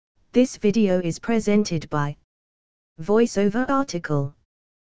This video is presented by VoiceOver article.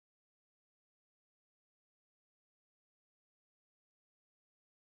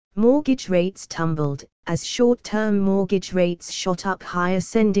 Mortgage rates tumbled, as short-term mortgage rates shot up higher,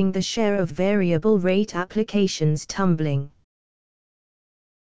 sending the share of variable rate applications tumbling.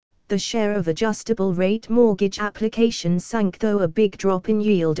 The share of adjustable rate mortgage applications sank, though a big drop in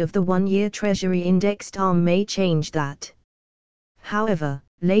yield of the one-year Treasury indexed arm may change that. However,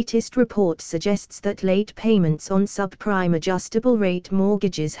 latest report suggests that late payments on subprime adjustable rate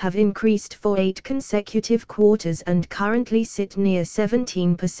mortgages have increased for 8 consecutive quarters and currently sit near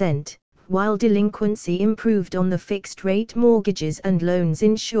 17%, while delinquency improved on the fixed-rate mortgages and loans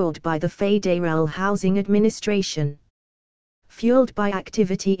insured by the Federal Housing Administration. Fueled by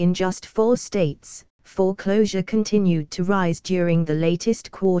activity in just 4 states, foreclosure continued to rise during the latest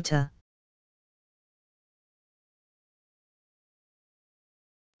quarter.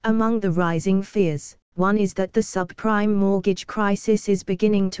 Among the rising fears, one is that the subprime mortgage crisis is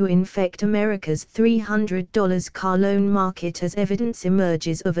beginning to infect America's $300 car loan market, as evidence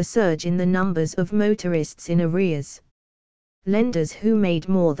emerges of a surge in the numbers of motorists in arrears. Lenders who made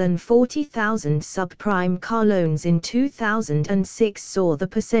more than 40,000 subprime car loans in 2006 saw the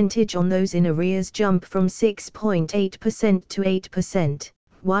percentage on those in arrears jump from 6.8% to 8%.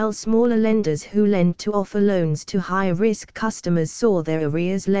 While smaller lenders who lend to offer loans to high-risk customers saw their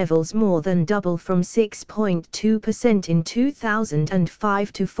arrears levels more than double, from 6.2% in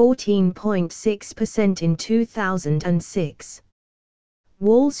 2005 to 14.6% in 2006.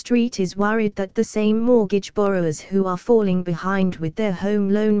 Wall Street is worried that the same mortgage borrowers who are falling behind with their home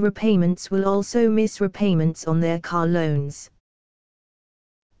loan repayments will also miss repayments on their car loans.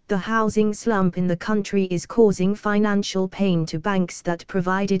 The housing slump in the country is causing financial pain to banks that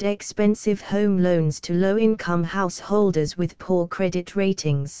provided expensive home loans to low-income householders with poor credit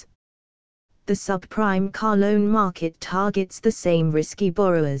ratings. The subprime car loan market targets the same risky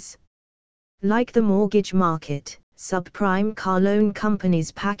borrowers. Like the mortgage market, subprime car loan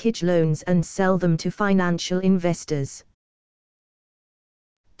companies package loans and sell them to financial investors.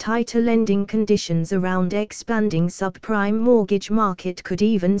 Tighter lending conditions around expanding subprime mortgage market could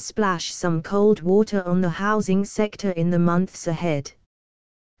even splash some cold water on the housing sector in the months ahead.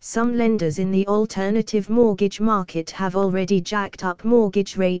 Some lenders in the alternative mortgage market have already jacked up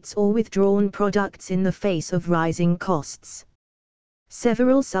mortgage rates or withdrawn products in the face of rising costs.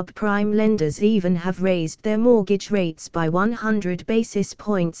 Several subprime lenders even have raised their mortgage rates by 100 basis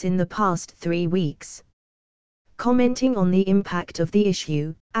points in the past 3 weeks. Commenting on the impact of the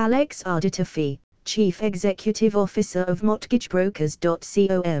issue, Alex Arditafi, Chief Executive Officer of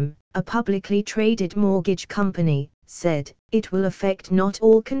MortgageBrokers.com, a publicly traded mortgage company, said, "It will affect not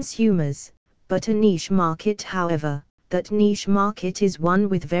all consumers, but a niche market. However, that niche market is one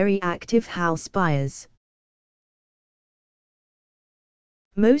with very active house buyers."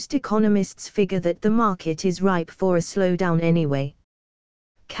 Most economists figure that the market is ripe for a slowdown anyway.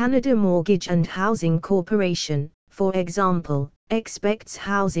 Canada Mortgage and Housing Corporation, for example, expects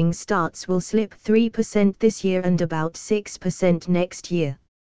housing starts will slip 3% this year and about 6% next year.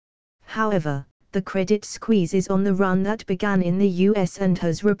 However, the credit squeeze is on the run that began in the US and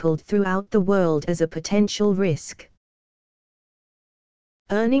has rippled throughout the world as a potential risk.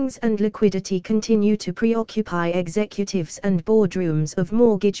 Earnings and liquidity continue to preoccupy executives and boardrooms of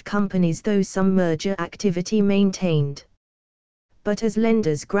mortgage companies, though some merger activity maintained. But as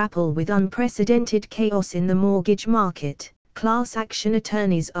lenders grapple with unprecedented chaos in the mortgage market, class action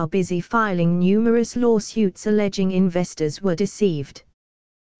attorneys are busy filing numerous lawsuits alleging investors were deceived.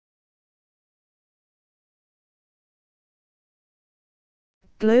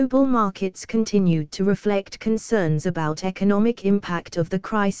 Global markets continued to reflect concerns about economic impact of the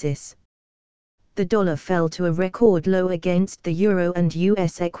crisis. The dollar fell to a record low against the euro, and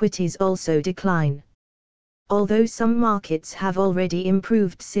US equities also decline. Although some markets have already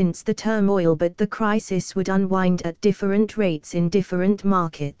improved since the turmoil, but the crisis would unwind at different rates in different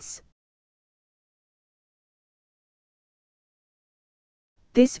markets.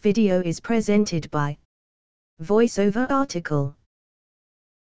 This video is presented by VoiceOver article.